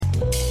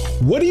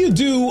What do you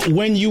do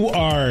when you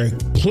are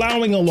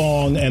plowing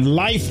along and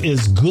life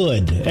is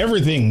good?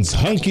 Everything's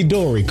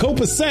hunky-dory,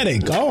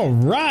 copacetic, all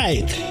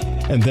right.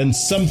 And then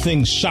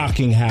something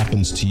shocking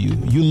happens to you.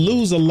 You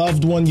lose a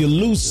loved one. You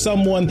lose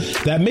someone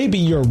that may be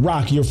your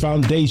rock, your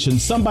foundation,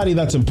 somebody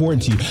that's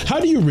important to you. How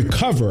do you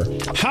recover?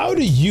 How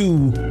do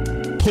you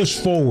push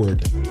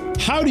forward?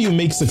 How do you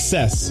make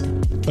success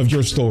of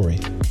your story?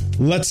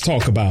 Let's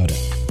talk about it.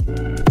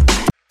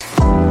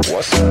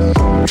 What's the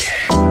story?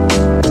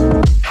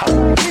 How did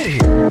I get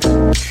here? What is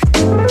my story?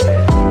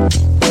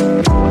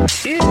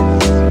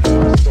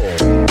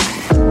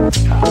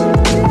 How did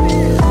I get here?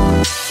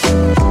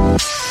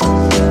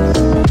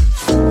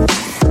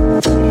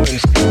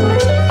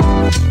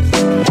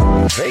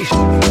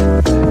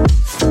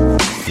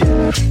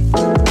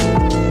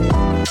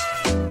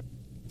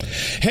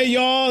 Hey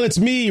y'all, it's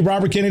me,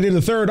 Robert Kennedy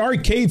III,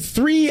 Arcade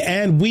 3,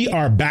 and we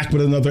are back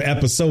with another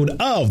episode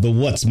of the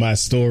What's My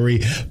Story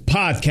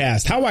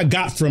podcast. How I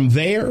got from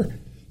there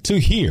to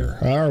here,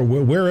 or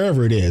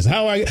wherever it is,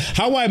 how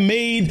I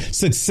made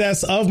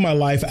success of my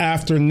life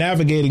after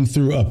navigating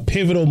through a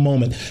pivotal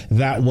moment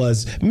that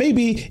was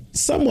maybe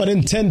somewhat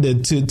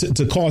intended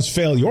to cause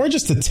failure or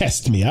just to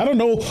test me. I don't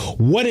know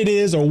what it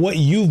is or what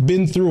you've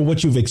been through or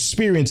what you've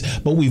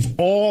experienced, but we've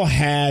all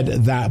had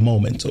that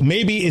moment.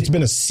 Maybe it's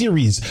been a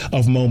series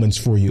of moments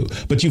for you,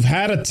 but you've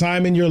had a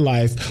time in your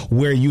life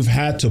where you've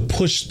had to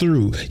push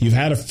through. You've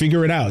had to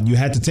figure it out. You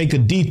had to take a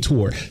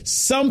detour.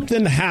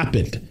 Something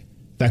happened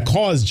that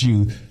caused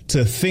you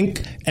to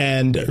think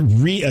and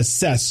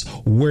reassess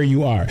where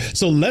you are.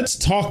 So let's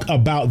talk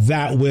about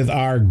that with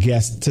our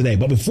guest today.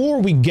 But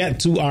before we get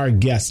to our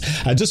guest,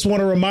 I just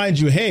want to remind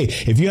you, hey,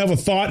 if you have a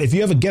thought, if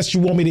you have a guest you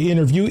want me to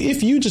interview,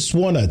 if you just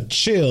want to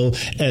chill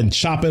and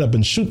chop it up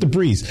and shoot the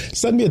breeze,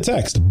 send me a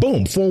text.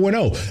 Boom,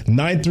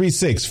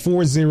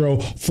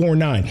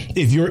 410-936-4049.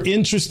 If you're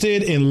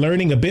interested in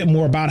learning a bit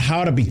more about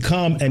how to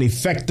become an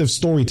effective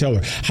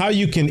storyteller, how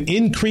you can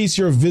increase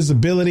your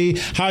visibility,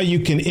 how you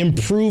can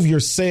improve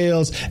your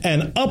sales,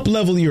 and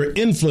up-level your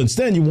influence,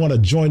 then you want to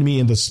join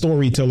me in the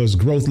Storytellers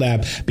Growth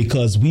Lab,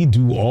 because we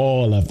do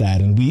all of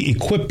that and we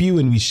equip you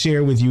and we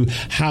share with you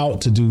how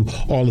to do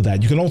all of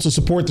that. You can also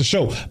support the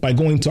show by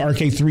going to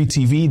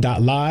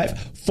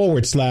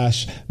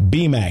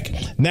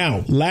rk3tv.live/BMAC.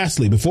 Now,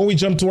 lastly, before we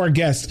jump to our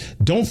guest,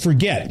 don't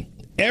forget,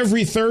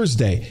 every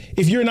Thursday,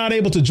 if you're not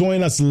able to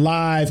join us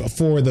live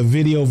for the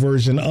video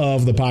version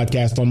of the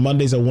podcast on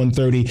Mondays at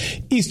 1:30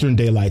 Eastern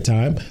Daylight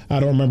Time.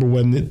 I don't remember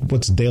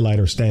what's daylight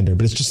or standard,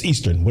 but it's just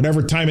Eastern,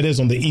 whatever time it is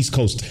on the East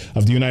Coast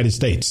of the United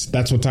States.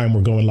 That's what time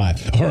we're going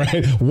live. All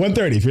right,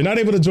 1:30. If you're not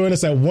able to join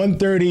us at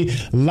 1:30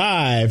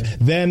 live,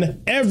 then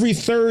every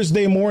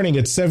Thursday morning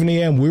at 7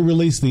 a.m., we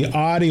release the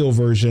audio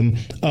version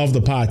of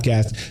the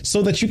podcast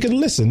so that you can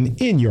listen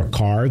in your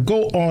car.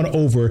 Go on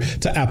over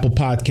to Apple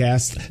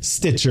Podcasts,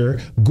 Stitcher,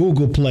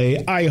 Google Play,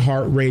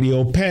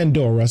 iHeartRadio,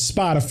 Pandora,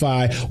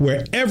 Spotify,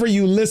 wherever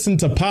you listen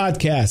to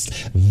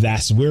podcasts.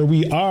 That's where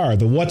we are.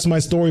 The What's My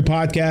Story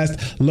podcast.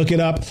 Look it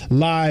up.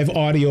 Live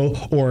audio,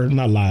 or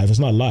not live. It's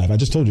not live. I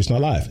just told you it's not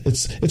live.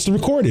 It's the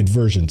recorded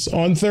versions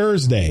on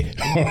Thursday.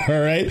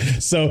 All right.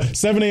 So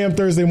 7 a.m.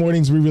 Thursday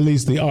mornings, we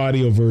release the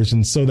audio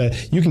version so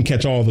that you can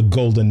catch all the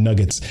golden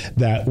nuggets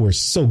that were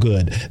so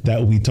good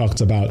that we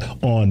talked about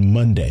on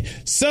Monday.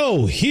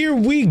 So here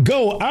we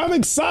go. I'm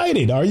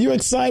excited. Are you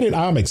excited?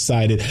 I'm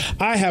excited.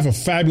 I have a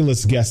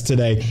fabulous guest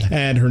today,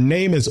 and her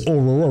name is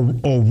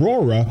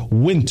Aurora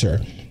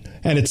Winter.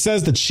 And it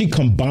says that she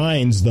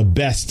combines the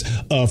best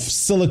of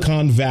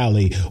Silicon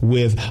Valley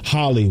with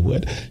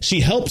Hollywood. She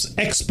helps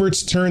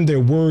experts turn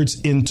their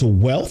words into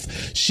wealth.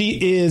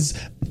 She is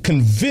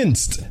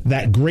convinced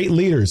that great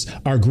leaders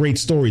are great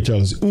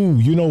storytellers. Ooh,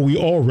 you know, we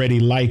already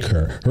like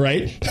her,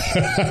 right?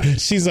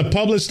 She's a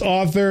published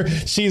author.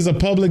 She's a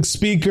public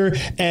speaker,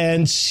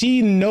 and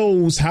she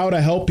knows how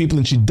to help people.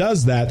 And she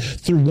does that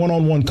through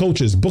one-on-one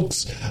coaches,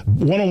 books,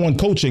 one-on-one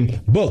coaching,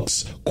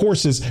 books,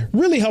 courses,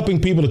 really helping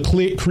people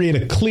to create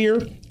a clear,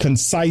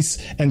 concise,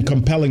 and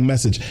compelling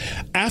message.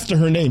 After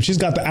her name, she's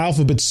got the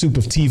alphabet soup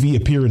of TV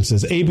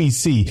appearances: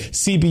 ABC,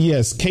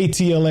 CBS,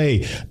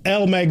 KTLA,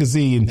 Elle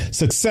Magazine,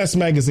 Success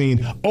Magazine,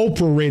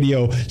 Oprah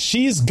Radio.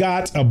 She's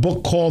got a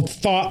book called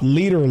Thought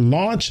Leader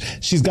Launch.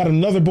 She's got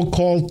another book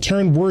called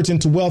Turn Words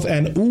into Wealth.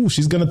 And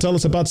she's going to tell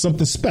us about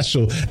something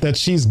special that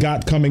she's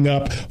got coming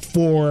up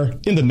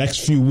in the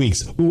next few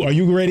weeks. Are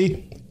you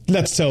ready?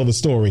 Let's tell the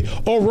story.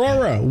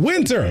 Aurora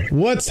Winter,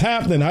 what's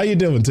happening? How you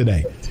doing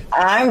today?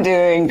 I'm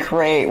doing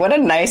great. What a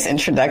nice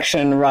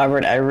introduction,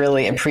 Robert. I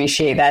really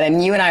appreciate that.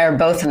 And you and I are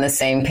both on the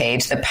same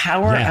page. The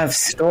power of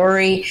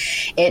story,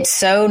 it's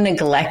so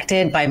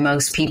neglected by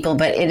most people,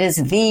 but it is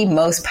the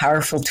most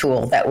powerful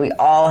tool that we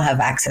all have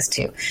access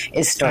to,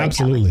 is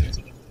storytelling.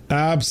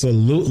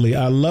 Absolutely.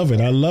 I love it.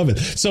 I love it.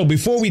 So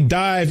before we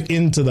dive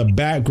into the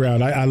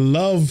background, I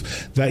love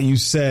that you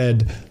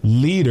said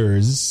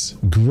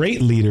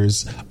great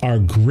leaders are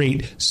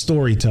great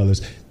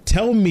storytellers.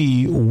 Tell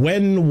me,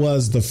 when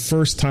was the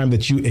first time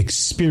that you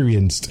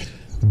experienced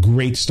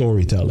great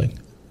storytelling,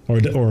 or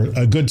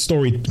a great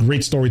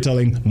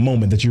storytelling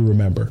moment that you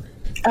remember?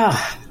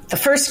 Oh, the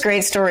first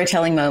great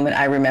storytelling moment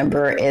I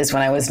remember is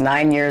when I was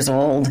 9 years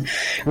old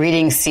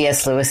reading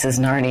C.S. Lewis's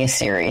Narnia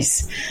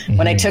series. Mm-hmm.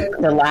 When I took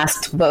the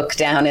last book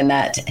down in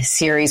that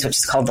series, which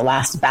is called The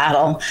Last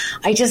Battle,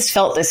 I just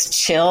felt this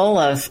chill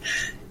of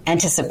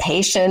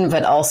anticipation,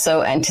 but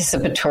also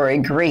anticipatory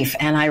grief.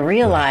 And I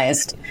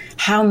realized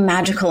how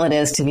magical it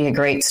is to be a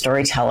great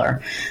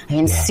storyteller. I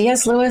mean,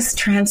 C.S. Lewis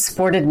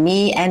transported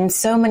me and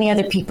so many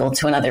other people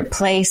to another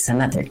place,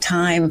 another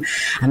time,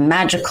 a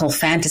magical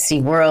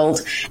fantasy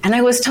world. And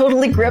I was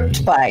totally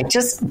gripped by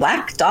just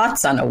black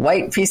dots on a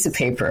white piece of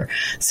paper.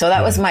 So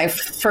that was my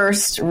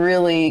first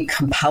really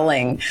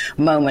compelling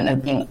moment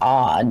of being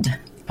awed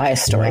by a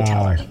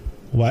storyteller. Wow.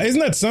 Wow, isn't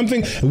that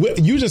something?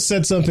 You just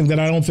said something that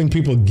I don't think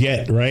people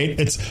get, right?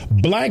 It's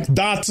black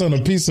dots on a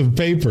piece of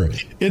paper.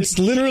 It's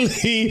literally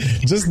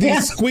just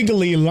these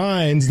squiggly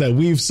lines that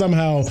we've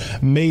somehow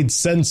made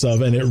sense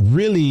of, and it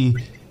really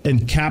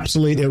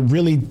it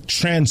really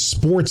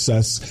transports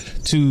us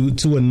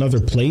to another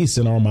place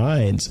in our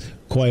minds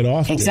quite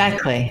often.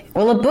 Exactly.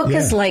 Well, a book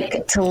is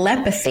like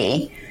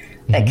telepathy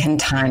that can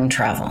time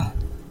travel.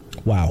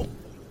 Wow.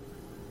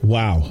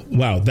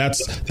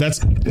 That's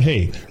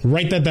hey,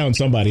 write that down,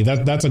 somebody.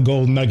 That's a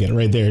gold nugget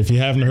right there. If you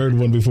haven't heard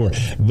one before,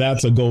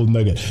 that's a gold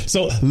nugget.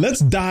 So let's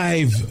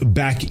dive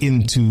back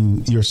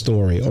into your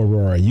story,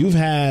 Aurora. You've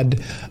had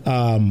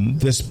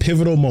this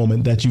pivotal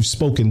moment that you've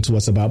spoken to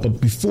us about. But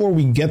before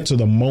we get to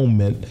the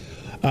moment,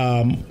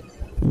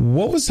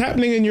 what was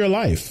happening in your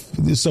life?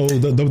 So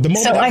the moment.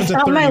 So I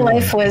thought my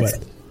life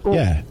was.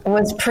 Yeah. It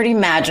was pretty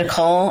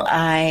magical.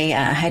 I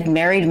had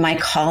married my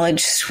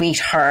college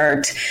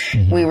sweetheart.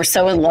 Mm-hmm. We were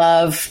so in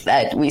love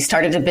that we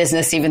started a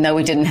business, even though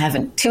we didn't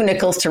have 2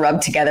 nickels to rub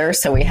together.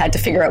 So we had to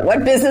figure out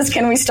what business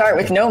can we start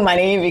with no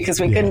money, because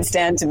we couldn't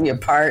stand to be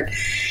apart.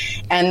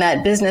 And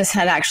that business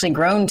had actually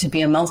grown to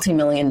be a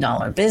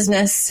multi-million-dollar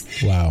business.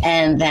 Wow.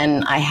 And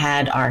then I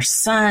had our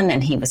son,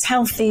 and he was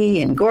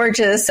healthy and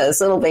gorgeous, as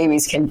little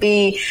babies can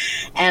be.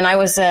 And I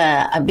was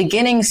a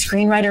beginning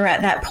screenwriter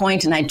at that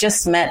point, and I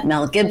just met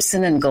Mel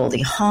Gibson and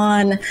Goldie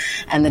Hawn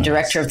and the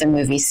director of the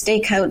movie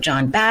Stakeout,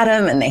 John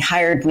Badham, and they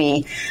hired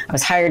me. I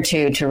was hired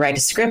to write a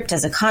script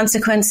as a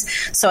consequence.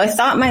 So I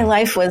thought my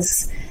life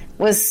was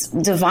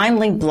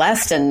divinely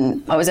blessed,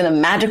 and I was in a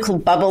magical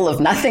bubble of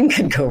nothing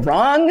could go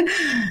wrong.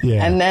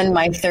 Yeah. And then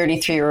my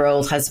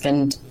 33-year-old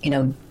husband,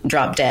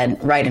 dropped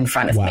dead right in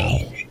front of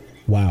me.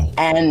 Wow.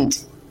 And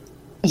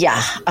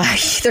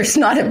there's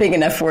not a big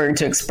enough word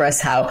to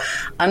express how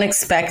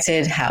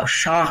unexpected, how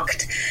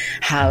shocked,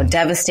 how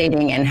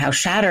devastating, and how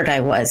shattered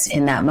I was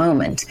in that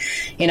moment.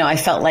 I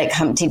felt like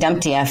Humpty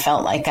Dumpty. I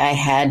felt like I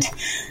had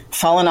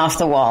fallen off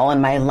the wall,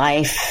 and my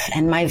life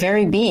and my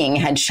very being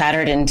had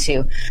shattered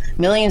into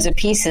millions of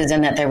pieces,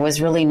 and that there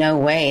was really no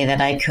way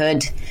that I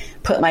could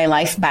put my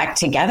life back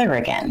together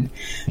again.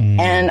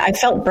 And I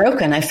felt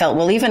broken. I felt,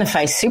 well, even if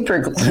I super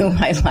glue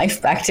my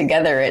life back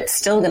together, it's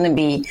still going to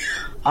be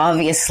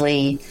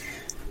obviously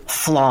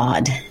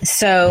flawed.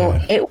 So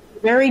it was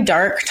a very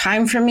dark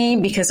time for me,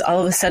 because all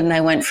of a sudden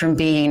I went from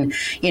being,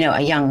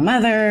 a young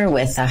mother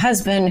with a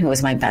husband who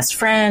was my best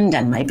friend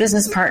and my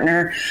business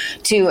partner,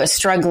 to a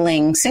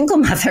struggling single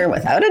mother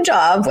without a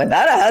job,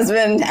 without a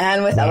husband,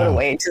 and without a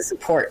way to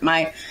support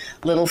my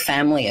little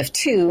family of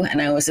 2.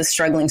 And I was a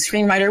struggling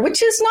screenwriter,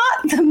 which is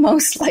not the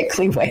most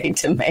likely way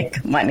to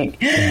make money.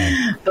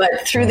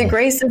 But through the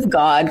grace of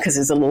God, because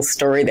there's a little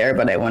story there,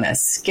 but I want to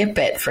skip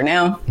it for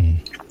now.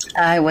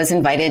 I was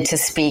invited to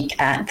speak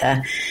at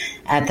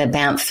the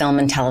Banff Film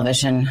and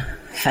Television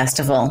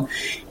Festival,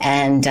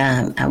 and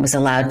I was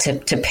allowed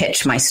to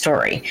pitch my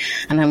story.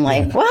 And I'm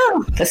like,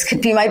 wow, this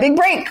could be my big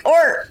break,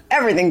 or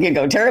everything could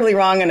go terribly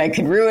wrong, and I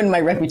could ruin my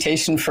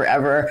reputation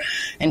forever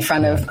in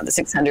front of the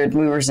 600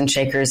 movers and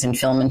shakers in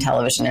film and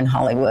television in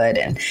Hollywood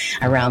and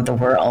around the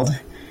world.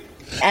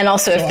 And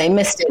also, if they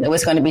missed it, it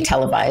was going to be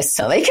televised,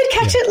 so they could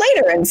catch it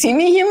later and see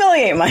me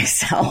humiliate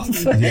myself.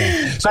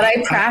 But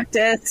I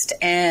practiced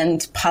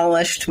and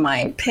polished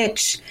my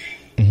pitch,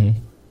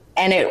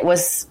 and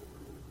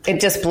it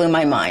just blew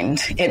my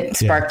mind. It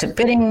sparked a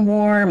bidding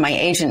war. My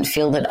agent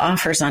fielded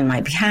offers on my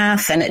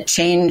behalf, and it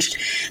changed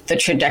the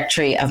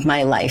trajectory of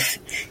my life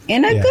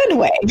in a good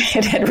way.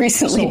 It had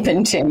recently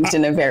been changed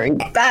in a very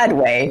bad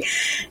way,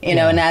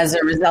 and as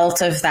a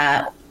result of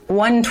that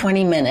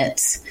 120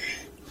 minutes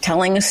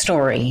telling a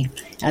story,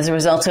 as a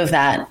result of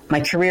that,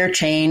 my career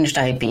changed.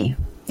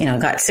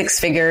 Got 6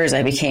 figures.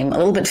 I became a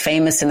little bit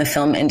famous in the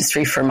film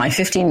industry for my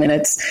 15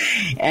 minutes,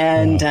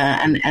 and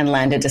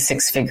landed a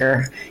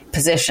 6-figure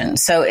position.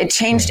 So it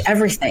changed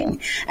everything.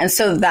 And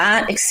so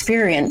that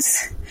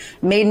experience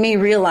made me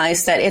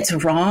realize that it's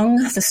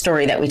wrong, the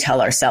story that we tell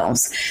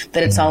ourselves,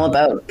 that it's all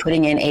about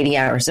putting in 80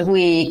 hours a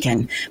week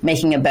and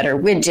making a better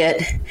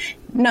widget.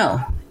 No,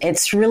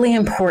 it's really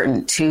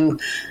important to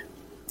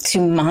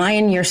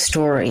mine your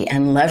story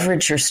and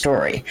leverage your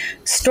story.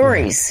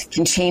 Stories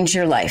can change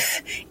your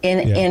life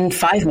in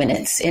 5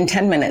 minutes, in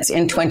 10 minutes,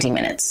 in 20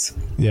 minutes.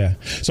 Yeah.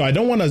 So I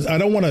don't want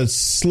to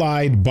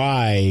slide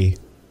by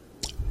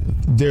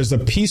there's a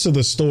piece of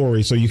the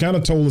story. So you kind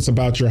of told us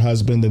about your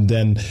husband and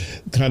then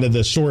kind of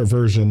the short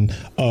version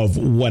of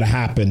what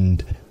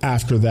happened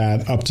after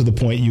that up to the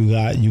point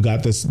you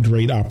got this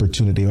great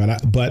opportunity.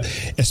 But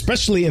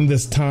especially in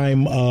this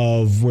time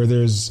of where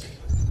there's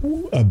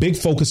a big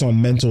focus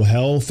on mental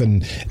health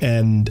and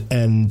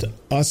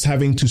us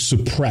having to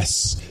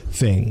suppress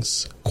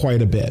things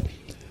quite a bit.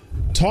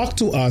 Talk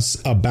to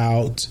us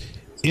about,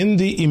 in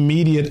the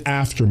immediate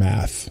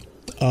aftermath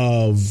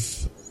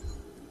of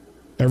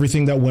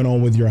everything that went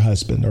on with your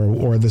husband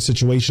or the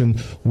situation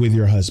with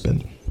your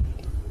husband,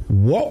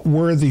 what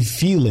were the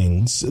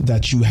feelings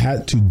that you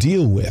had to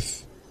deal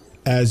with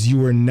as you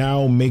were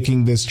now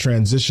making this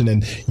transition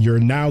and you're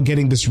now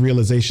getting this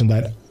realization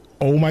that,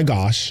 oh my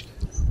gosh,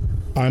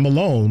 I'm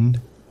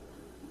alone,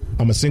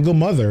 I'm a single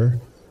mother,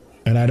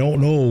 and I don't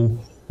know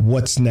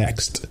what's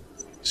next?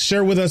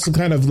 Share with us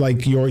kind of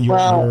like your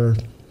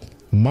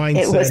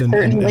mindset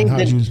and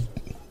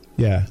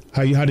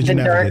how did you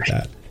navigate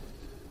that?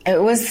 It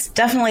was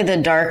definitely the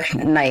dark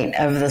night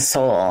of the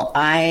soul.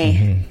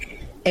 I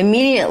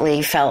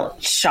immediately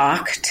felt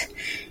shocked,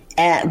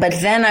 but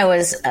then I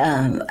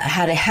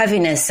had a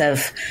heaviness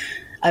of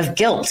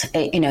guilt.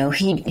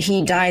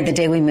 He died the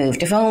day we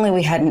moved. If only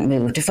we hadn't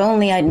moved. If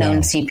only I'd known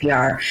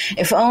CPR.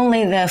 If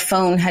only the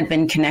phone had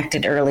been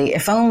connected early.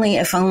 If only.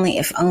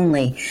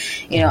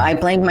 I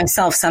blamed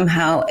myself.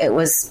 Somehow it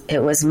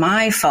was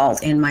my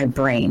fault in my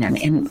brain and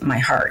in my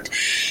heart.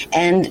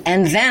 And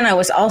then I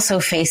was also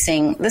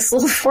facing this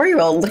little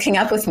 4-year-old looking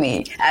up at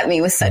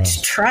me with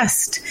such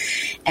trust.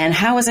 And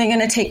how was I going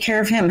to take care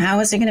of him? How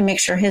was I going to make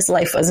sure his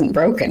life wasn't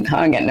broken?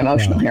 I'm getting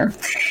emotional here.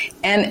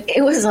 And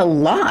it was a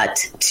lot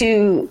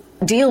to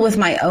deal with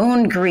my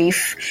own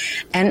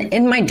grief. And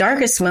in my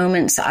darkest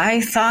moments, I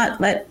thought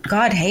that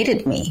God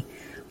hated me.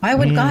 Why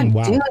would God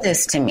do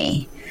this to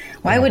me?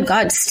 Why would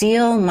God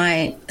steal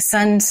my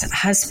son's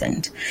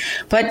husband?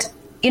 But,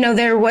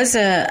 there was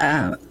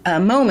a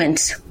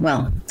moment,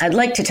 well, I'd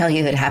like to tell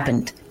you it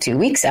happened 2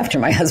 weeks after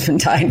my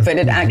husband died, but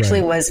it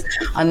actually was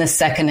on the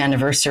 2nd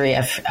anniversary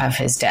of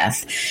his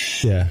death.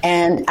 Yeah.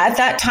 And at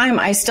that time,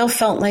 I still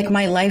felt like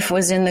my life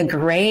was in the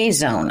gray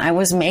zone. I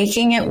was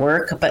making it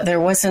work, but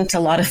there wasn't a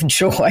lot of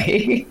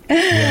joy.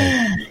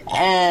 Right.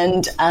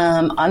 And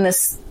on the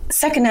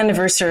 2nd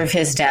anniversary of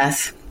his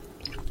death,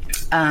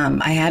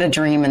 I had a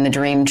dream, and the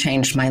dream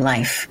changed my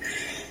life.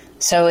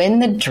 So in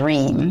the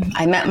dream,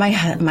 I met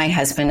my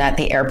husband at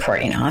the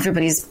airport.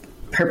 Everybody's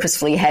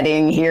purposefully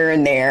heading here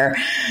and there.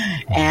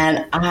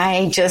 And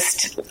I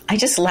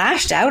just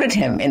lashed out at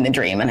him in the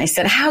dream. And I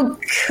said, how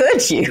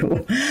could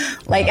you?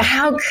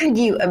 How could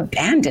you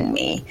abandon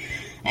me?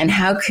 And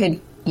how could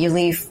you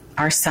leave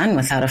our son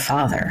without a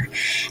father?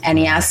 And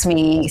he asked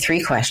me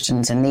 3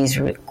 questions, and these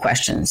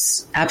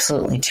questions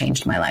absolutely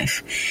changed my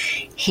life.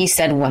 He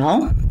said,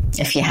 well,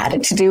 if you had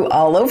it to do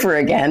all over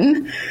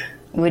again,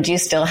 would you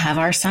still have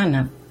our son?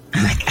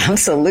 I'm like,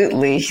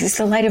 absolutely. He's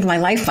the light of my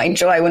life, my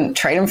joy. I wouldn't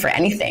trade him for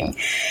anything.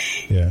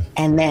 Yeah.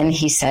 And then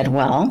he said,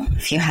 well,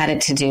 if you had it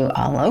to do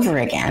all over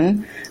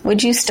again,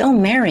 would you still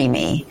marry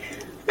me?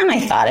 And I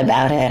thought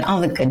about it,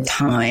 all the good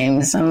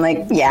times. I'm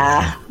like,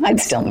 yeah, I'd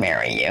still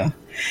marry you.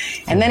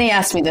 And then he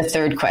asked me the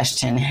 3rd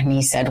question, and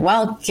he said,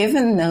 well,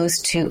 given those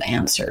 2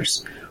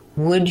 answers,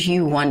 would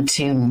you want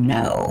to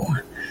know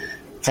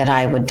that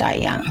I would die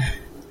young?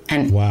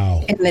 And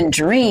in the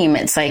dream,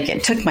 it's like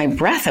it took my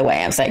breath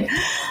away. I was like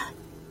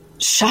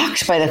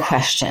shocked by the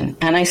question.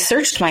 And I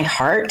searched my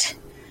heart,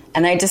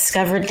 and I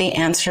discovered the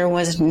answer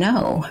was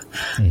no.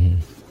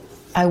 Mm-hmm.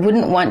 I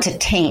wouldn't want to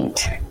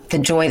taint the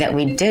joy that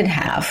we did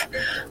have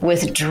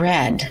with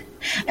dread.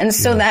 And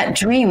so that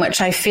dream, which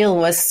I feel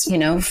was,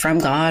 from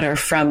God or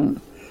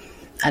from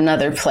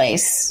another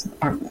place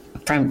or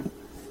from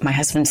my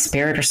husband's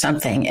spirit or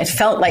something, it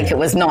felt like it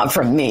was not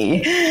from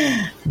me,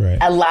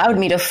 allowed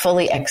me to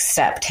fully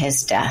accept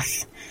his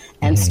death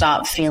and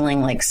stop feeling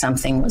like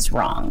something was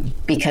wrong.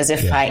 Because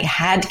if I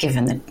had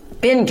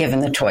been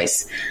given the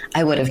choice,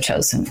 I would have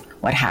chosen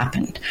what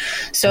happened.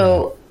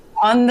 So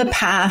on the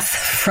path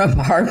from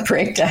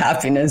heartbreak to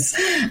happiness,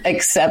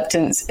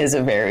 acceptance is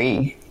a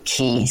very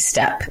key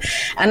step.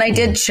 And I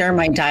did share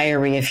my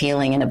diary of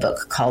healing in a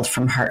book called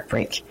From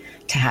Heartbreak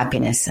to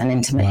Happiness, an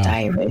intimate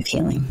diary of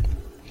healing.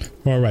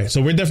 All right.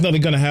 So we're definitely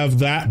going to have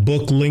that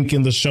book link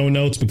in the show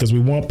notes, because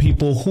we want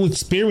people who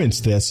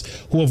experience this,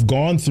 who have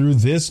gone through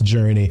this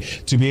journey,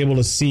 to be able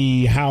to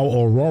see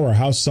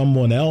how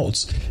someone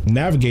else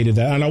navigated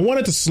that. And I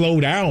wanted to slow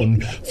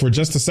down for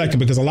just a second,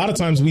 because a lot of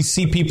times we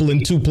see people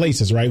in 2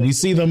 places, right? We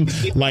see them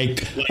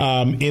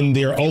in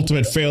their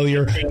ultimate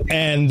failure,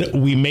 and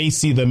we may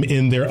see them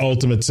in their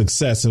ultimate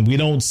success, and we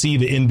don't see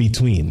the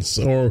in-betweens,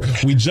 or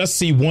we just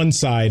see one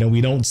side and we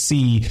don't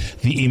see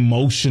the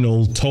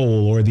emotional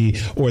toll or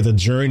the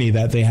journey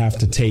that they have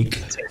to take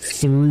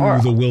through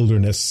the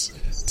wilderness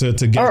to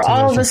get or to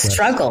all the success.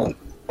 struggle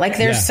Like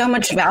there's so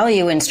much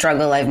value in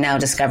struggle I've now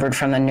discovered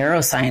from the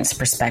neuroscience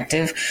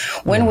perspective.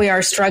 When we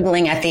are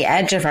struggling at the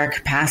edge of our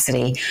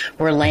capacity,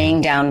 we're laying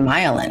down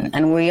myelin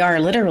and we are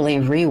literally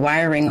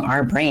rewiring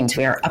our brains.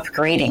 We are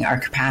upgrading our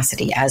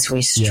capacity as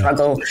we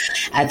struggle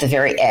at the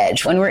very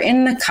edge. When we're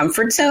in the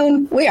comfort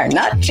zone, we are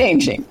not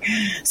changing.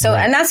 So,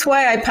 and that's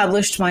why I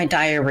published my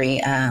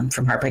diary,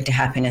 From Heartbreak to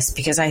Happiness,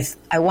 because I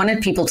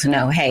wanted people to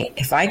know, hey,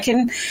 if I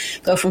can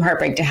go from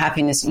heartbreak to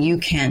happiness, you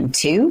can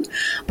too.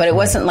 But it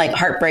wasn't like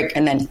heartbreak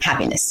and then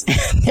happiness.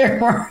 There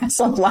was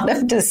a lot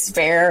of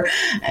despair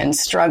and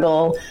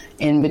struggle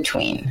in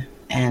between.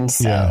 And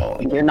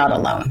so you're not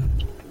alone.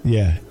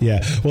 Yeah.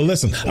 Well,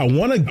 listen, I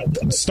want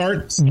to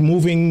start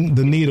moving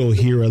the needle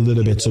here a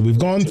little bit. So we've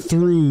gone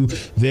through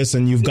this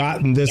and you've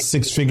gotten this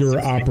 6-figure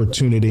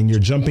opportunity and you're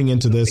jumping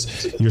into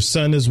this. Your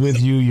son is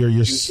with you.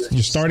 You're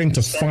starting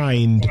to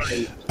find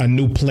a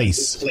new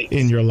place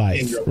in your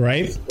life,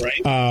 right?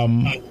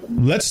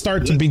 Let's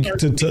start to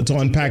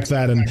unpack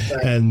that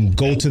and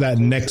go to that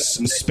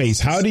next space.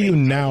 How do you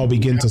now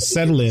begin to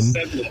settle in?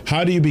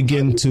 How do you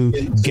begin to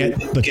get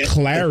the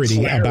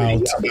clarity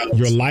about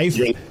your life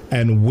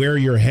and where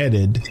you're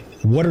headed?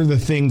 What are the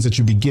things that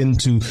you begin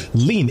to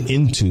lean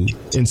into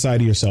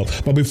inside of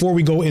yourself? But before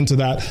we go into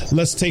that,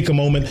 let's take a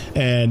moment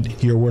and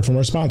hear a word from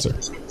our sponsor.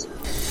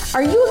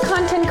 Are you a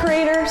content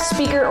creator,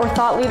 speaker, or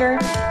thought leader?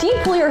 Do you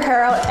pull your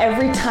hair out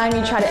every time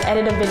you try to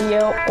edit a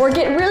video or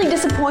get really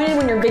disappointed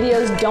when your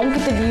videos don't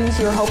get the views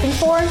you're hoping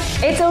for?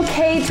 It's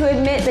okay to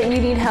admit that you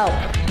need help.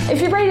 If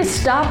you're ready to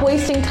stop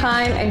wasting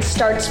time and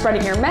start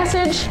spreading your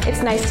message,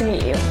 it's nice to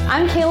meet you.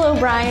 I'm Kayla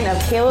O'Brien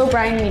of Kayla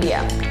O'Brien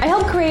Media. I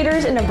help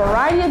creators in a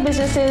variety of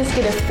businesses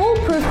get a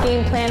foolproof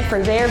game plan for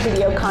their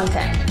video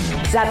content.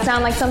 Does that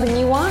sound like something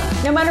you want?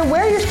 No matter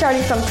where you're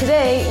starting from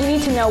today, you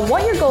need to know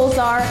what your goals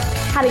are,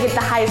 how to get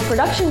the highest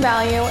production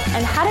value,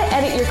 and how to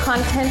edit your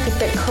content to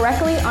fit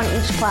correctly on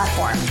each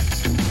platform.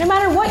 No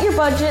matter what your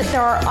budget,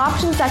 there are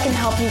options that can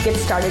help you get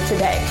started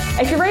today.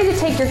 If you're ready to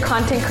take your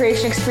content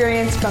creation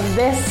experience from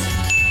this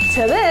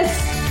to this,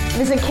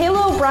 visit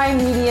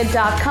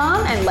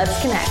KaylaO'BrienMedia.com and let's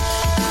connect.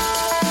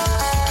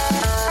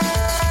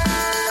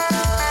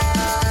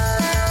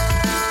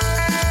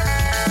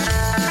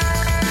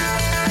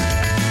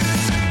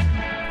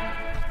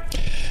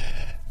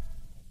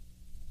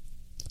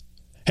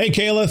 Hey,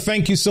 Kayla,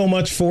 thank you so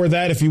much for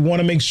that. If you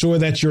want to make sure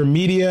that your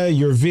media,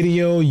 your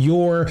video,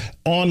 your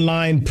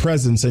online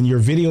presence and your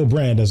video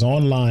brand is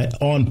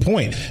on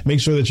point, make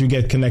sure that you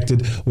get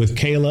connected with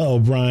Kayla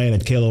O'Brien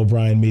at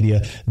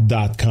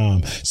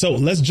KaylaO'BrienMedia.com. So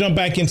let's jump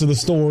back into the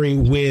story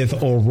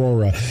with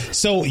Aurora.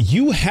 So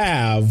you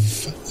have,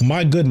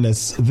 my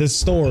goodness, this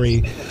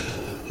story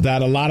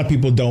that a lot of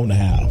people don't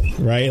have,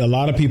 right? A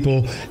lot of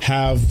people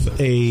have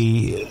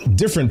a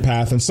different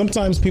path. And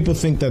sometimes people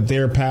think that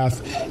their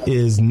path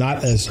is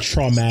not as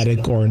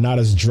traumatic or not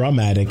as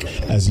dramatic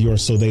as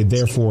yours. So they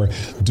therefore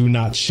do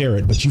not share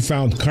it. But you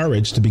found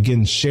courage to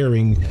begin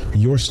sharing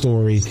your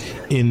story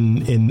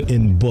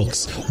in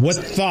books. What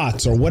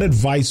thoughts or what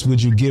advice would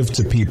you give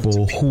to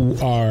people who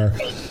are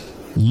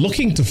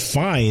looking to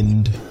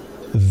find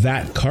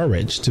that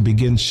courage to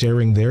begin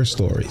sharing their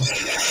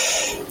stories?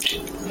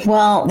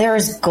 Well, there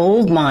is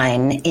gold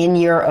mine in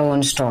your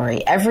own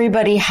story.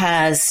 Everybody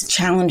has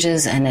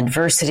challenges and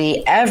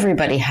adversity.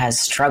 Everybody has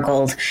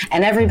struggled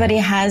and everybody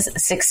has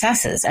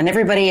successes and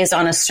everybody is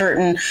on a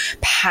certain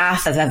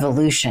path of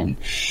evolution.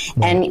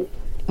 Wow. And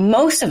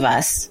most of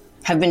us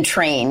have been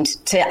trained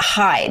to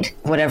hide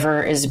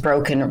whatever is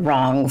broken,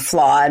 wrong,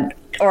 flawed,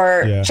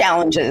 or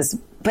challenges.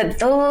 But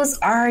those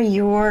are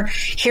your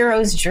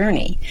hero's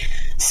journey.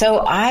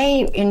 So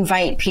I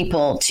invite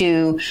people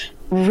to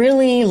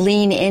really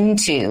lean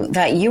into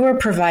that you are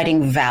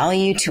providing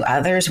value to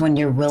others when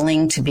you're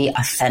willing to be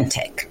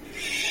authentic.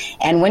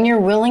 And when you're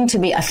willing to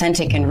be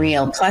authentic and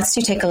real, plus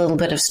you take a little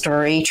bit of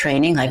story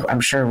training, like I'm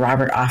sure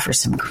Robert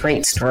offers some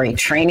great story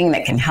training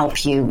that can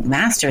help you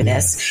master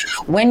this.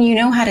 When you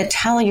know how to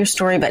tell your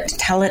story, but to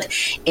tell it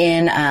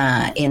in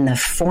the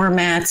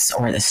formats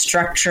or the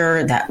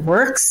structure that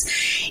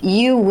works,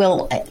 you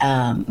will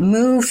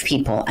move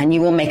people and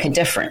you will make a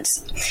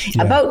difference.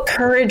 Yeah. About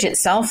courage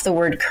itself, the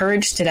word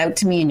courage stood out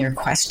to me in your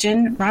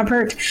question,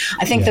 Robert.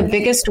 I think the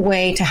biggest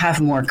way to have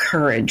more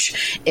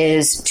courage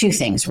is two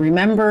things.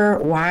 Remember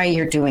why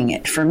you're doing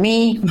it. For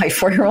me, my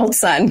 4-year-old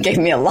son gave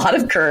me a lot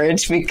of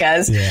courage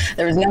because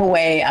there was no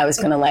way I was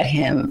going to let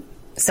him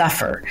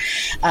suffer.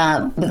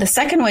 But the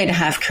second way to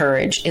have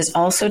courage is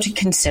also to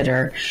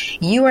consider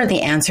you are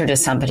the answer to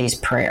somebody's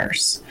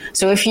prayers.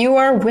 So if you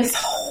are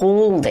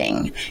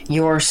withholding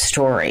your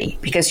story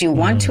because you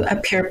want to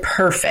appear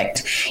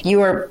perfect, you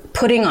are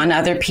putting on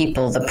other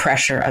people the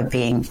pressure of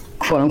being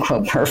quote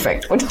unquote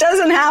perfect, which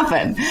doesn't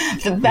happen.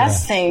 The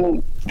best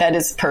thing that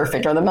is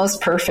perfect, or the most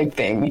perfect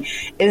thing,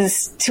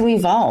 is to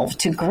evolve,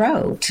 to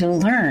grow, to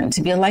learn,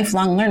 to be a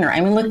lifelong learner.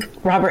 I mean, look,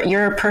 Robert,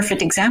 you're a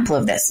perfect example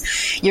of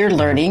this. You're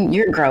learning,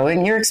 you're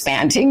growing, you're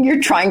expanding, you're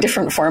trying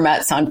different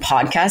formats on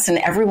podcasts, and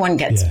everyone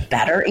gets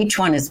better. Each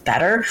one is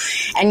better.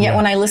 And yet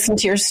when I listen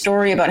to your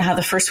story about how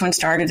the first one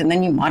started and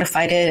then you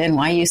modified it and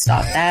why you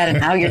stopped that and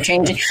how you're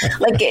changing,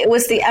 like, it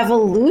was the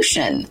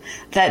evolution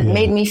that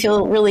made me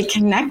feel really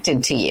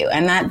connected to you.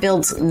 And that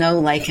builds know,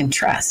 like, and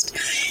trust.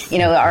 You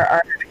know,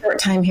 our short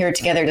time here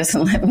together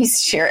doesn't let me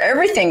share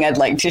everything I'd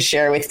like to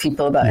share with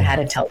people about how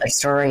to tell their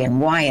story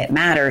and why it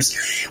matters,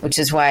 which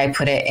is why I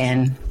put it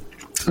in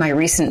my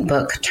recent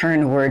book,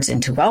 Turn Words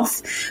into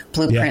Wealth,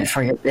 Blueprint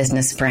for Your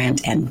Business,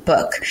 Brand, and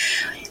Book.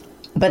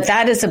 But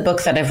that is a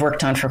book that I've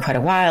worked on for quite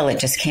a while. It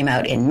just came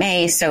out in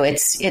May, so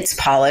it's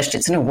polished.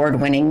 It's an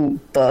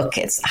award-winning book.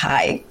 It's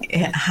high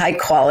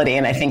quality,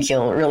 and I think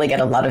you'll really get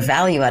a lot of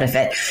value out of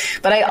it.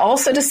 But I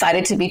also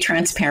decided to be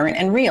transparent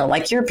and real,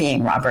 like you're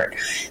being, Robert.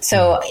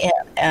 So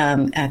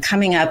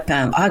coming up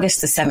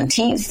August the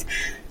 17th,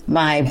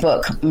 my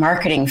book,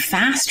 Marketing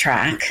Fast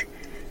Track,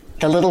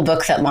 the little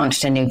book that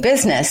launched a new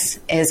business,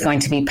 is going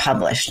to be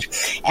published.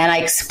 And I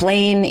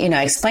explain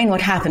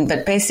what happened,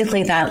 but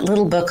basically that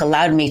little book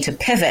allowed me to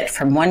pivot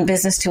from one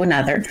business to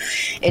another.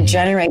 It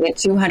generated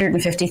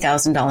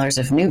 $250,000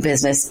 of new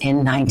business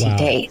in 90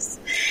 days.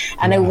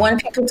 And I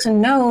want people to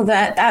know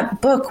that that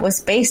book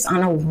was based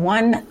on a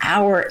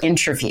 1-hour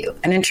interview,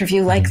 an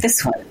interview like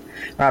this one,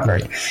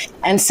 Robert.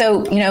 And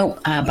so,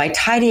 by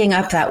tidying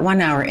up that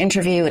 1-hour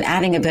interview and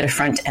adding a bit of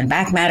front and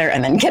back matter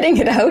and then getting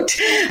it out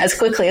as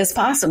quickly as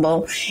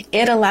possible,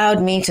 it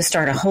allowed me to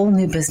start a whole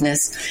new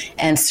business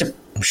and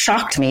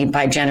shocked me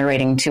by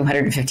generating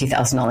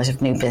 $250,000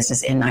 of new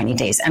business in 90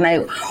 days. And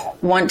I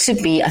want to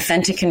be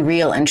authentic and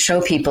real and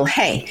show people,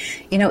 hey,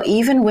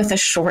 even with a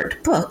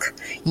short book,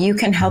 you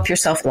can help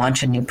yourself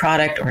launch a new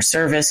product or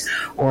service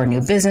or a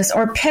new business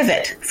or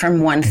pivot from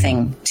one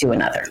thing to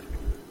another.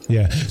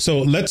 Yeah. So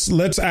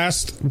let's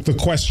ask the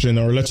question,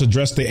 or let's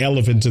address the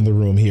elephant in the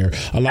room here.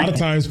 A lot of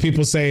times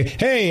people say,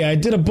 hey, I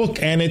did a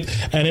book and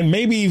it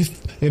may be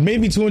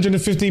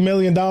 $250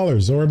 million,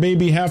 or it may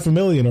be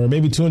 $500,000, or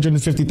maybe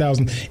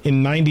 250,000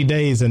 in 90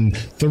 days. And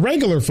the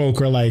regular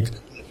folk are like,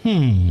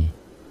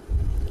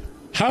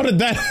 how did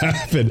that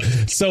happen?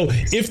 So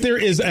if there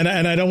is, and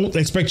I don't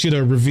expect you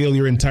to reveal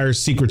your entire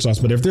secret sauce,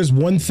 but if there's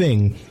one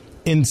thing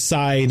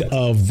inside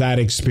of that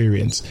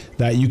experience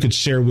that you could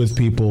share with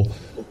people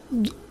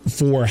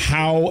for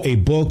how a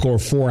book or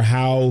for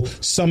how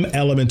some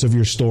element of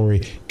your story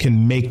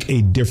can make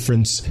a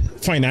difference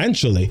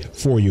financially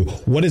for you,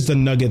 what is the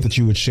nugget that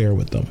you would share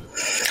with them?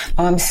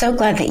 Oh, I'm so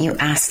glad that you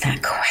asked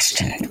that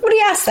question. What do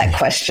you ask that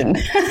question?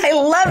 I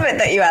love it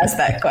that you asked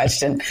that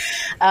question.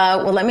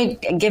 Well, let me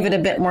give it a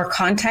bit more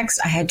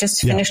context. I had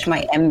just finished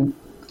my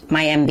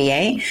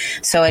MBA.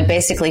 So I'd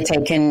basically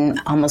taken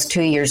almost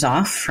 2 years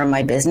off from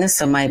my business.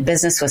 So my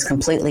business was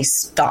completely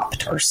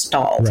stopped or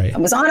stalled. Right. It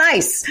was on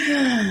ice.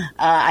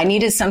 I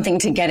needed something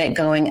to get it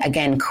going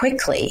again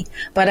quickly.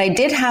 But I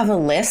did have a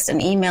list,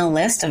 an email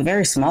list, a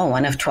very small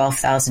one of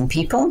 12,000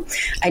 people.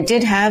 I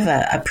did have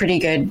a pretty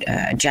good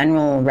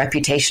general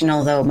reputation,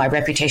 although my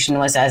reputation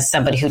was as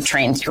somebody who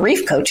trains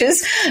grief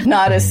coaches,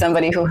 not as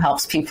somebody who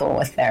helps people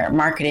with their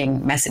marketing,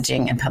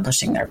 messaging, and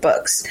publishing their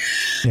books.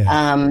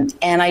 Yeah.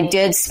 And I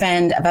did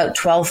spend about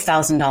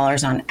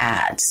 $12,000 on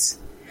ads.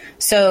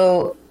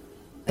 So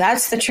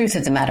that's the truth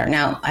of the matter.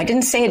 Now, I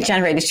didn't say it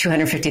generated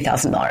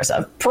 $250,000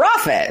 of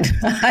profit.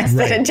 I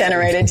said it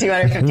generated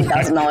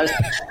 $250,000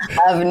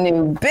 of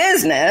new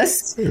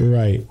business.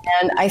 Right.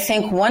 And I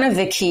think one of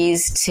the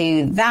keys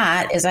to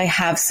that is I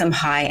have some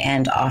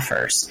high-end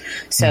offers.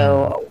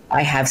 So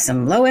I have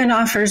some low-end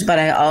offers, but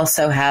I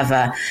also have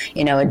a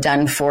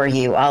done for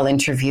you. I'll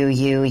interview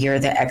you. You're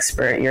the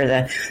expert. You're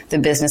the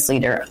business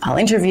leader. I'll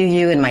interview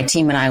you, and my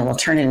team and I will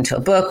turn it into a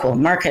book. We'll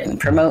market and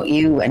promote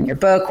you and your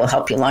book. We'll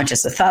help you launch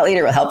as a thought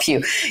leader. We'll help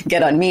you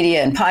get on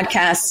media and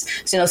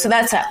podcasts. So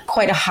that's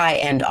quite a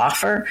high-end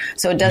offer.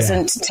 So it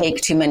doesn't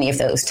take too many of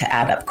those to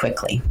add up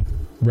quickly.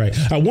 Right.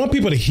 I want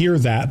people to hear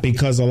that,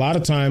 because a lot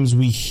of times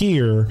we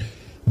hear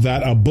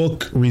that a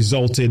book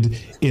resulted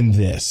in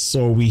this.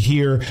 So we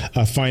hear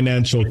a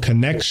financial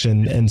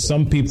connection, and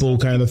some people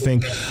kind of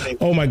think,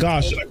 oh my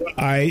gosh,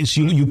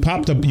 you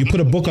put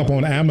a book up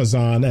on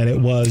Amazon and it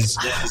was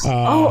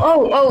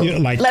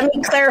let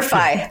me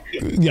clarify.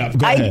 Yeah,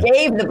 go ahead. I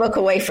gave the book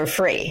away for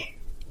free.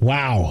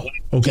 Wow.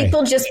 Okay.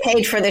 People just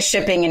paid for the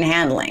shipping and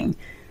handling.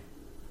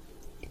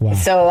 Wow.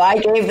 So I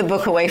gave the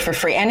book away for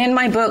free. And in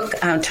my book,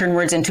 Turn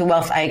Words into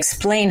Wealth, I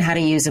explain how to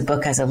use a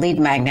book as a lead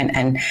magnet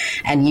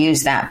and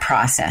use that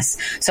process.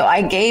 So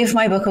I gave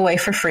my book away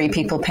for free.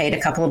 People paid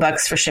a couple of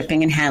bucks for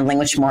shipping and handling,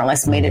 which more or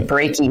less made it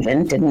break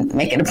even, didn't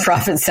make it a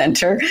profit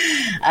center.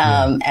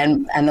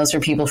 And those were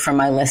people from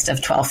my list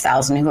of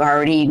 12,000 who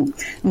already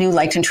knew,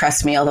 liked, and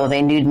trust me, although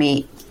they knew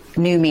me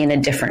in a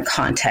different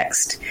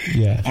context.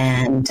 Yeah.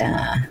 And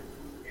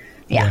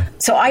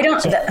so I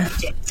don't.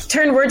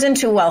 Turn Words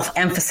into Wealth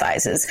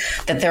emphasizes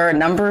that there are a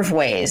number of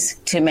ways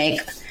to make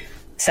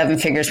seven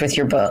figures with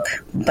your book,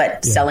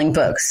 but selling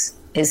books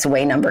is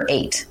way number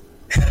 8.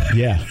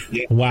 Yeah.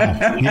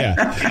 Wow.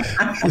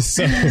 Yeah.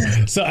 So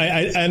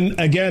and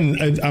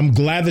again, I'm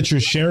glad that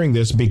you're sharing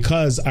this,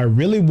 because I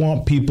really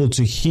want people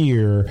to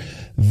hear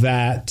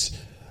that,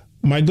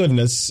 my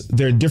goodness,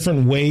 there are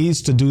different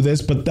ways to do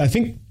this, but I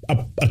think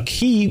a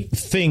key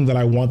thing that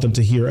I want them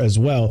to hear as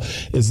well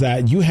is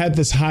that you had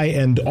this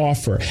high-end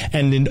offer.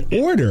 And in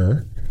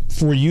order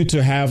for you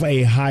to have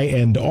a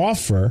high-end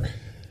offer,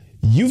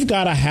 you've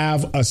got to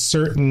have a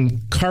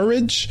certain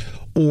courage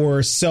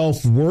or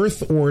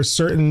self-worth or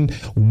certain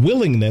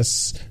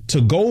willingness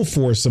to go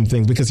for some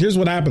things. Because here's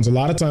what happens. A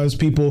lot of times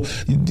people,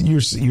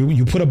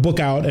 you put a book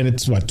out and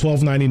it's what,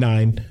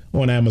 $12.99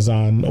 on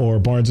Amazon or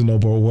Barnes &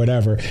 Noble or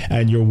whatever,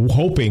 and you're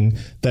hoping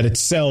that it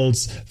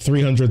sells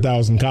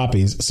 300,000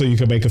 copies so you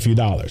can make a few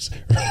dollars.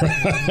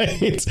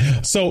 Right?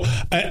 So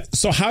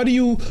how do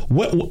you,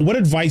 what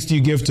advice do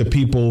you give to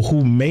people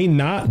who may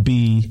not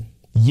be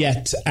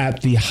yet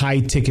at the high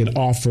ticket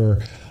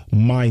offer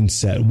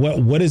mindset?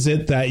 What is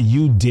it that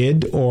you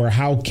did, or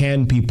how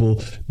can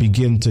people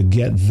begin to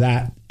get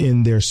that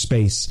in their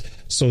space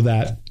so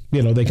that,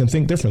 they can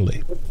think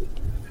differently?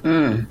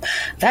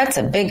 That's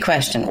a big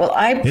question. Well,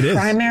 I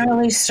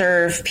primarily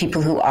serve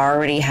people who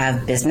already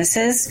have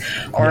businesses,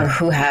 or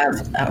who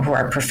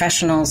are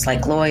professionals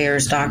like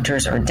lawyers,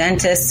 doctors, or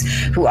dentists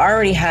who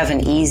already have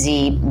an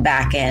easy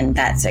back end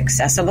that's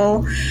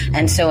accessible.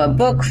 And so a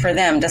book for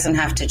them doesn't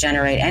have to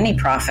generate any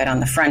profit on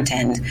the front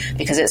end,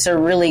 because it's a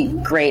really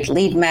great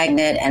lead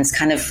magnet, and it's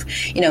kind of,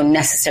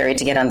 necessary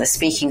to get on the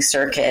speaking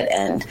circuit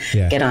and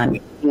get on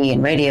TV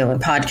and radio and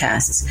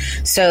podcasts.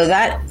 So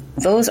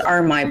those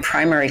are my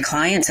primary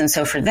clients. And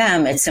so for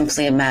them, it's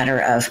simply a matter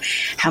of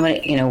how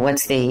many,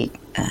 what's the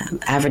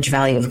average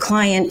value of a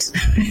client,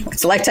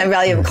 what's the lifetime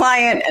value of a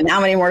client, and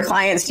how many more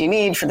clients do you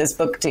need for this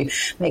book to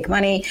make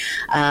money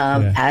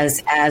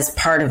as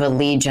part of a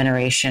lead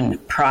generation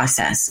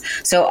process.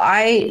 So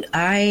I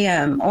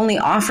only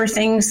offer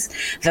things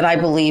that I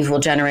believe will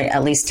generate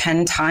at least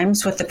 10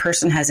 times what the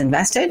person has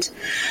invested.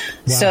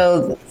 Wow.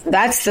 So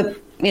that's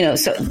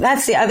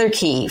the other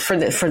key for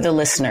the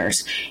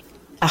listeners.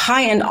 A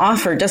high-end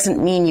offer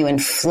doesn't mean you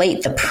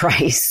inflate the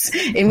price.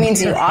 It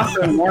means you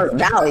offer more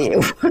value.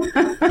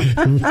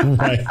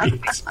 Right.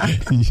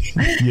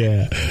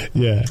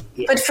 Yeah.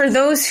 But for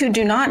those who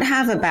do not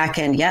have a back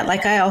end yet,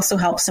 like I also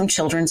help some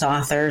children's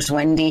authors.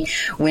 Wendy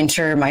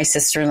Winter, my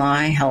sister-in-law,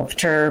 I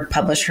helped her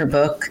publish her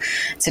book.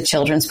 It's a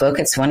children's book.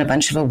 It's won a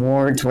bunch of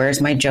awards.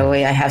 Where's my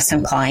Joey? I have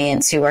some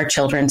clients who are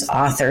children's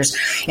authors.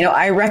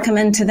 I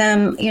recommend to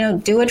them,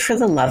 do it for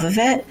the love of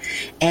it,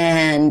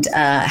 and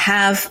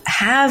have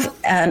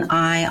an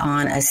eye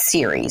on a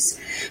series,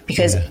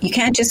 because you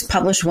can't just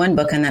publish one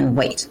book and then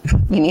wait.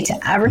 You need to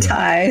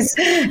advertise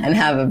and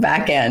have a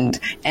back end.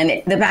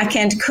 And the back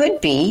end could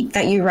be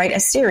that you write a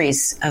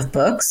series of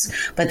books,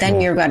 but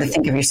then you're going to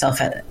think of yourself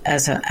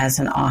as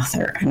an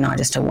author and not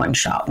just a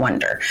one-shot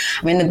wonder.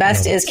 I mean, the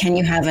best is, can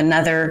you have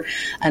another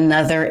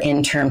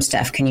in-term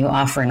stuff? Can you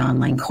offer an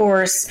online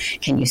course?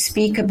 Can you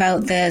speak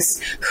about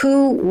this?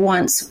 Who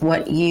wants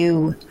what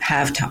you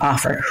have to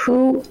offer?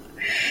 Who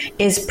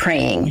is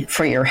praying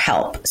for your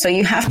help? So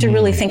you have to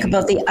really think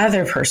about the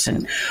other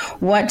person.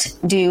 What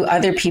do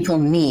other people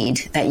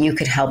need that you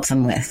could help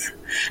them with?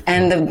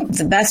 And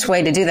the best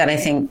way to do that, I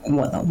think,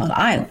 what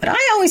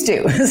I always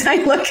do is I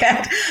look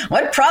at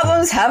what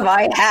problems have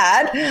I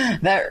had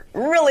that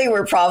really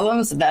were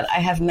problems that I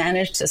have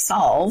managed to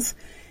solve.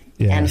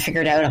 And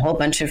figured out a whole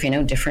bunch of,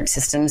 different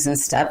systems and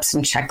steps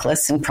and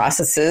checklists and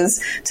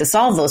processes to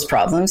solve those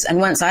problems. And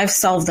once I've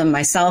solved them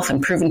myself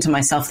and proven to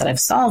myself that I've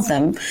solved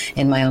them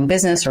in my own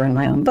business or in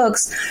my own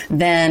books,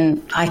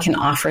 then I can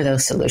offer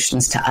those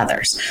solutions to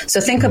others. So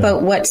think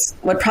about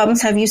what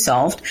problems have you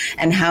solved,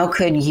 and how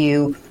could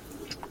you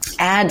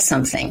add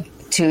something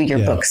to your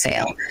book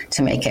sale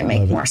to make it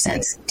make more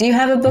sense. Do you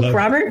have a book,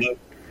 Robert?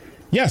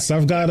 Yes,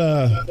 I've got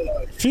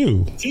a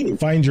few.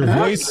 Find Your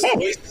Voice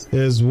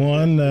is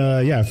one.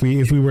 If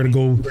we were to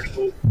go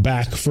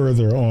back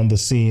further on the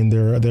scene,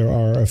 there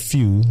are a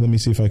few. Let me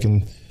see if I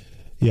can.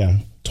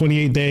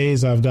 28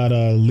 Days. I've got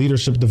a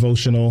leadership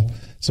devotional.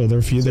 So there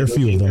are few of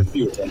them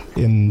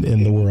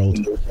in the world.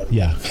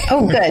 Yeah.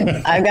 Oh, good.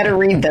 I've got to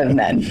read them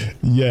then.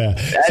 Yeah.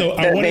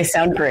 They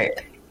sound great.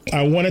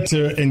 I wanted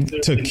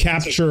to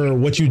capture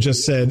what you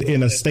just said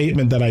in a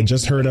statement that I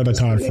just heard at a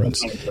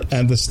conference.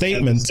 And the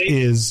statement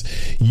is,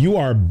 you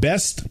are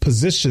best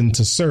positioned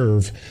to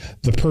serve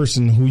the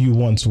person who you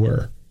once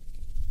were.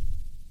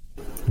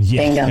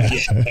 Yeah.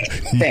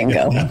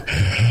 Bingo.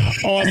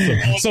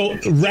 Awesome. So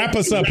wrap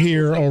us up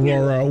here,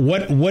 Aurora.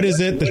 What is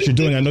it that you're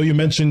doing? I know you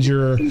mentioned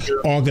your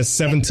August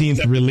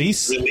 17th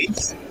release.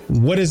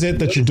 What is it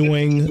that you're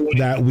doing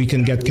that we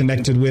can get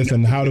connected with,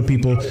 and how do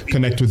people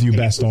connect with you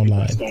best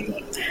online?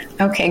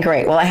 Okay,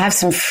 great. Well, I have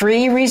some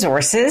free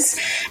resources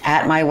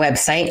at my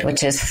website,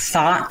 which is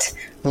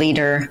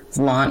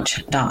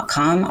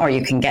leaderlaunch.com, or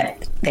you can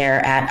get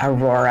there at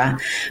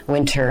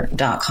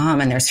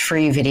aurorawinter.com, and there's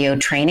free video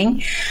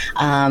training.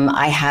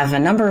 I have a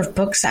number of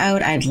books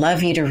out. I'd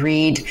love you to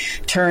read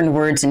Turn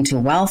Words into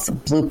Wealth,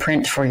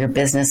 Blueprint for Your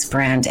Business,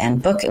 Brand,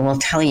 and Book. It will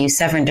tell you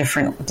 7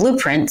 different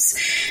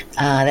blueprints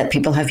that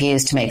people have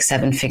used to make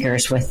 7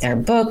 figures with their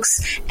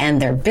books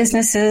and their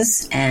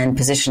businesses and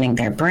positioning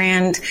their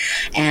brand.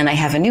 And I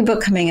have a new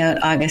book coming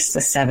out August the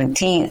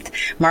 17th,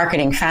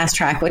 Marketing Fast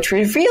Track, which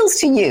reveals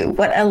to you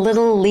what a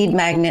little lead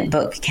magnet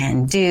book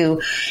can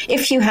do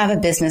if you have a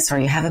business or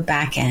you have a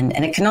back end.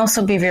 And it can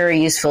also be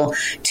very useful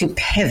to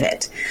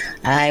pivot.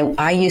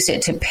 I use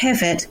it to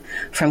pivot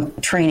from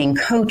training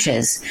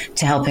coaches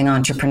to helping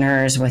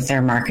entrepreneurs with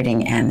their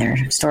marketing and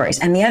their stories.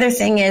 And the other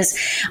thing is,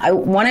 I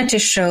wanted to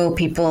show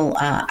people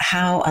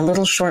how a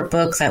little short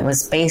book that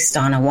was based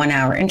on a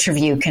 1-hour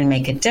interview can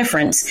make a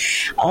difference.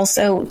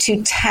 Also,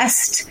 to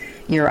test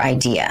your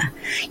idea.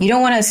 You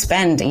don't want to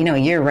spend, a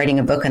year writing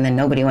a book and then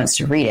nobody wants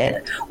to read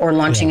it, or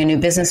launching a new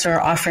business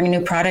or offering a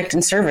new product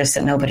and service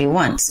that nobody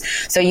wants.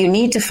 So you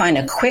need to find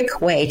a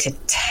quick way to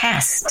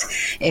test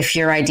if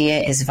your idea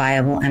is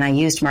viable. And I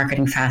used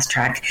Marketing Fast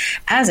Track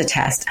as a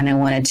test, and I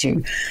wanted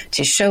to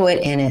show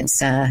it in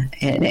its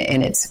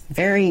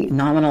very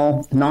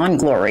nominal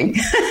non-glory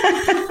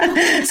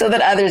so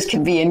that others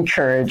can be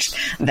encouraged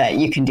that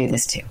you can do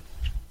this too.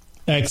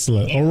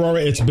 Excellent. Aurora,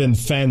 it's been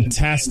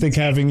fantastic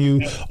having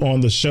you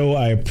on the show.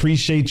 I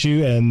appreciate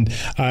you, and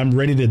I'm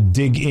ready to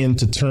dig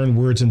into Turn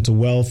Words into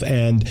Wealth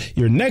and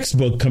your next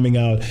book coming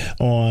out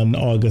on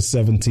August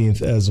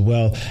 17th as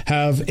well.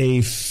 Have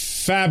a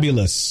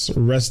fabulous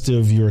rest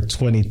of your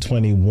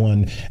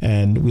 2021,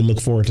 and we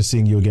look forward to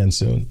seeing you again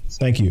soon.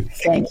 Thank you.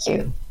 Thank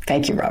you.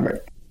 Thank you,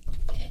 Robert.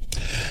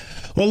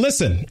 Well,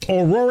 listen,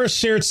 Aurora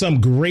shared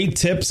some great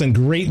tips and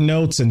great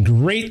notes and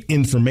great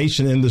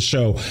information in the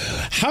show.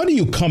 How do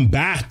you come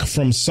back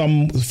from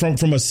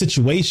a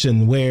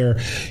situation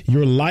where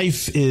your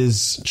life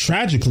is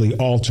tragically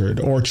altered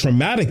or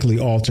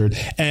traumatically altered,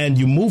 and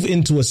you move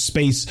into a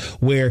space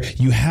where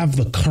you have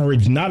the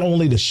courage not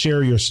only to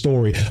share your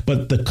story,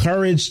 but the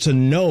courage to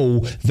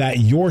know that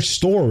your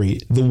story,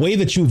 the way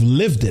that you've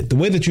lived it, the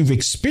way that you've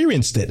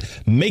experienced it,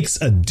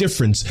 makes a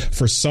difference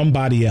for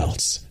somebody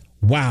else?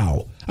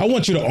 Wow. I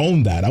want you to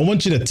own that. I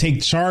want you to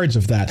take charge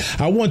of that.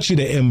 I want you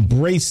to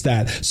embrace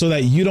that so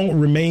that you don't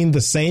remain the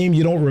same.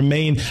 You don't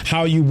remain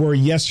how you were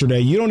yesterday.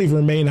 You don't even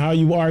remain how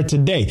you are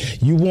today.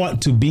 You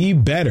want to be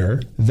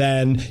better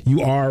than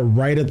you are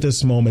right at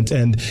this moment.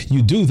 And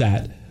you do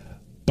that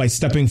by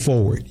stepping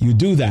forward. You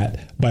do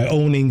that by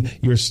owning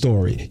your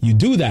story. You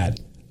do that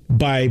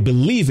by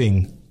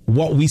believing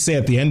what we say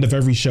at the end of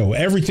every show.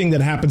 Everything that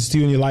happens to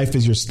you in your life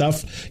is your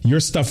stuff. Your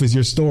stuff is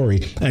your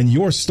story, and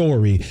your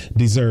story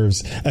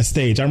deserves a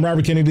stage. I'm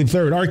Robert Kennedy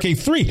III,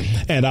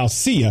 RK3, and I'll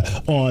see you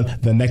on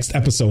the next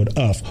episode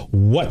of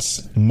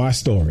What's My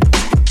Story?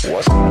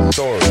 What's my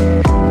story?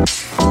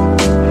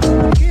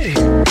 Get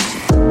here.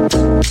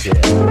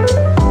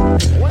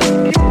 Yeah. What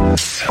is my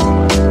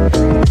story?